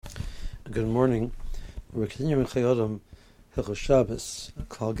Good morning. We're continuing Chayodim Hilchos Shabbos,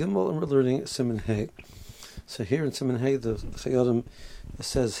 Klal Gimel, and we're learning Siman Hey. So here in Siman Hey, the Chayodim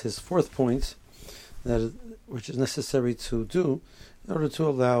says his fourth point, which is necessary to do in order to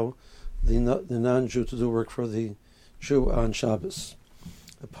allow the non-Jew to do work for the Jew on Shabbos.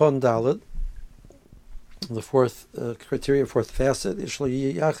 Upon Dalet, the fourth criteria, fourth facet,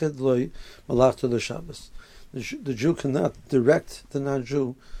 Yachid loy malachta l'Shabbos. The Jew cannot direct the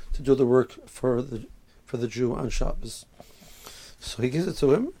non-Jew to do the work for the Jew on Shabbos. So he gives it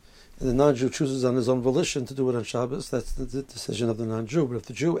to him, and the non-Jew chooses on his own volition to do it on Shabbos. That's the decision of the non-Jew. But if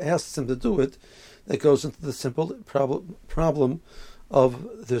the Jew asks him to do it, that goes into the simple problem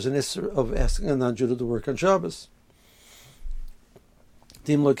of there's an issur of asking a non-Jew to do work on Shabbos.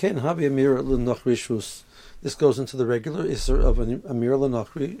 This goes into the regular issur of Amir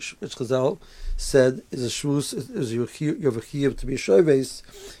L'Nochri, which Chazal said is a shvus, is you have a chiyuv to be shoves,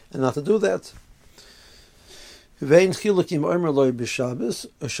 and not to do that. Vein chilukim omer loy b'Shabbos,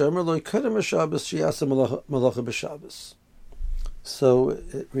 osher loy kadem b'Shabbos, sheyasa malacha b'Shabbos. So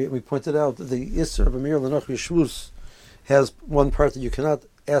we pointed out that the issur of Amir L'Nochri shvus has one part that you cannot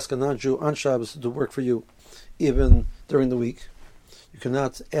ask a non-Jew on Shabbos to do work for you, even during the week. You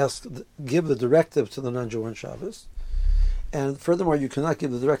cannot give the directive to the non-Jew on Shabbos. And furthermore, you cannot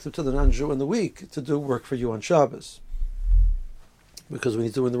give the directive to the non-Jew in the week to do work for you on Shabbos. Because when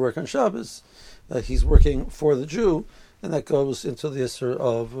he's doing the work on Shabbos, he's working for the Jew, and that goes into the issur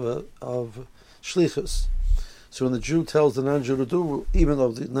of shlichus. So when the Jew tells the non-Jew to do, even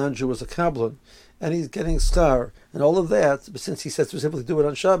though the non-Jew is a kablan, and he's getting star, and all of that, but since he said specifically do it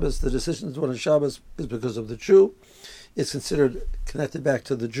on Shabbos, the decision to do it on Shabbos is because of the Jew. It's considered connected back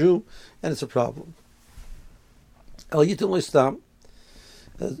to the Jew, and it's a problem. The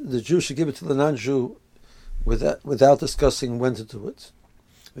Jew should give it to the non-Jew without discussing when to do it.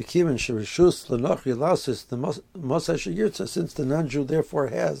 Since the non-Jew therefore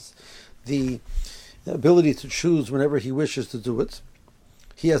has the ability to choose whenever he wishes to do it,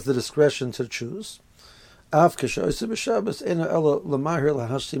 he has the discretion to choose. So when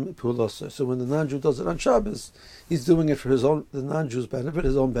the non-Jew does it on Shabbos, he's doing it for the non-Jew's benefit,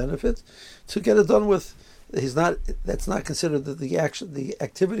 his own benefit, to get it done with. That's not considered that the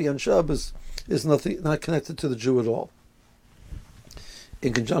activity on Shabbos is not connected to the Jew at all,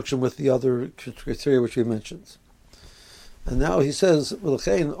 in conjunction with the other criteria which we mentioned. And now he says,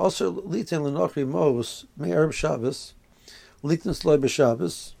 also liten l'nochri mos me'erev Shabbos, litnus loy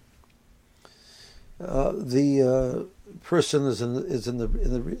b'Shabbos. The person is in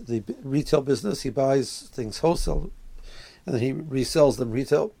the retail business. He buys things wholesale, and then he resells them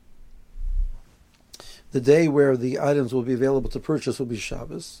retail. The day where the items will be available to purchase will be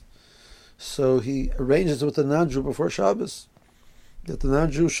Shabbos. So he arranges with the non-Jew before Shabbos that the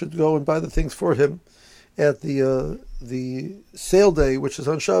non-Jew should go and buy the things for him at the sale day, which is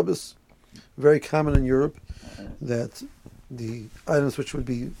on Shabbos. Very common in Europe that the items which would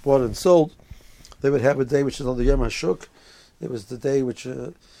be bought and sold, they would have a day which is on the Yom HaShuk. It was the day which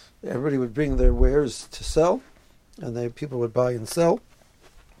everybody would bring their wares to sell, and people would buy and sell.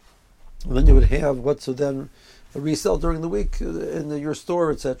 And then you would have what's then a resell during the week in your store,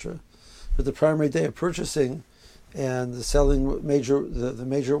 etc. But the primary day of purchasing and the selling the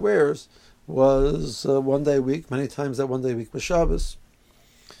major wares was one day a week. Many times that one day a week was Shabbos.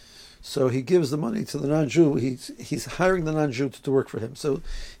 So he gives the money to the non-Jew. He's hiring the non-Jew to work for him. So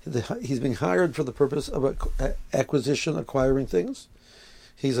he's being hired for the purpose of acquiring things.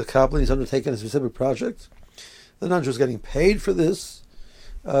 He's a kabbalah. He's undertaken a specific project. The non-Jew is getting paid for this.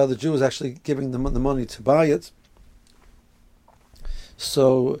 The Jew is actually giving them the money to buy it.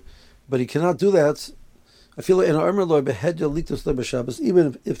 So, but he cannot do that. I feel in even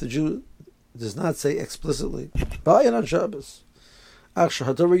if the Jew does not say explicitly, buy it on Shabbos. If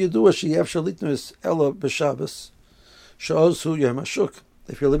you're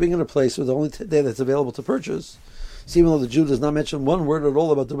living in a place where the only day that's available to purchase, so even though the Jew does not mention one word at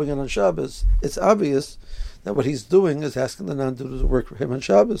all about doing it on Shabbos, it's obvious that what he's doing is asking the non-Jew to work for him on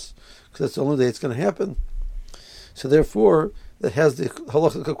Shabbos, because that's the only day it's going to happen. So therefore, it has the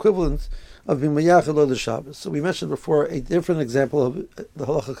halachic equivalent of being mayachid lo Shabbos. So we mentioned before a different example of the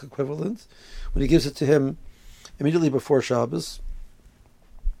halachic equivalent when he gives it to him immediately before Shabbos.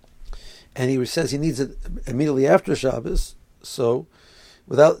 And he says he needs it immediately after Shabbos. So,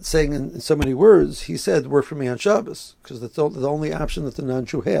 without saying in so many words, he said, work for me on Shabbos, because that's the only option that the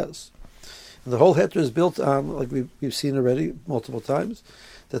non-Jew has. And the whole heter is built on, like we've seen already multiple times,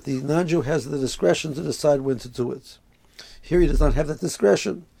 that the non-Jew has the discretion to decide when to do it. Here he does not have that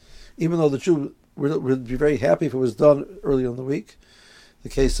discretion, even though the Jew would be very happy if it was done early in the week. the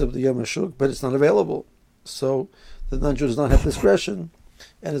case of the Yom HaShuk, but it's not available. So the non-Jew does not have discretion,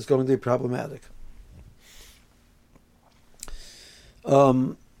 and it's going to be problematic.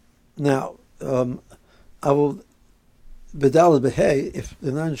 Now, I will bedal behei, if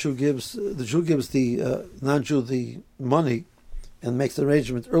the non-Jew gives the non-Jew the money and makes the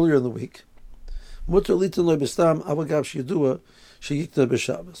arrangement earlier in the week. Mutter litin lo b'stam avagav sheyidua sheyikta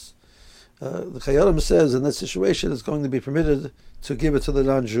b'Shabbos. The Chayyim says in that situation it's going to be permitted to give it to the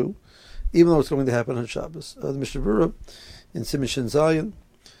non-Jew, even though it's going to happen on Shabbos. The Mishnah Berurah in Siman Zion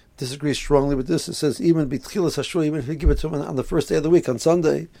disagrees strongly with this. It says even b'tchilas hashua, even if you give it to him on the first day of the week, on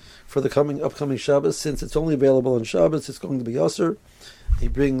Sunday, for the upcoming Shabbos, since it's only available on Shabbos, it's going to be Yasser. He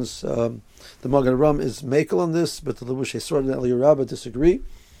brings the Magen Avraham is makel on this, but the Levushei Sword and Eliyah Rabbah disagree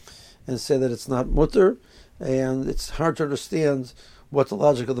and say that it's not mutter, and it's hard to understand what the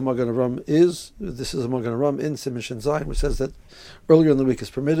logic of the Magen Avraham is. This is a Magen Avraham in Siman Zion, which says that earlier in the week is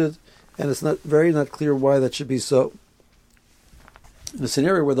permitted, and it's not clear why that should be so. In a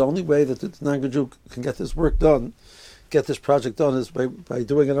scenario where the only way that the non-Jew can get this work done, get this project done, is by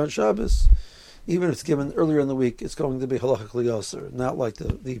doing it on Shabbos, even if it's given earlier in the week, it's going to be halachically yasser, not like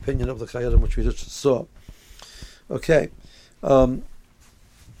the opinion of the Chayyim, which we just saw. Okay. Now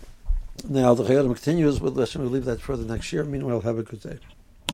the Chayyim continues with lesson. We'll leave that for the next year. Meanwhile, have a good day.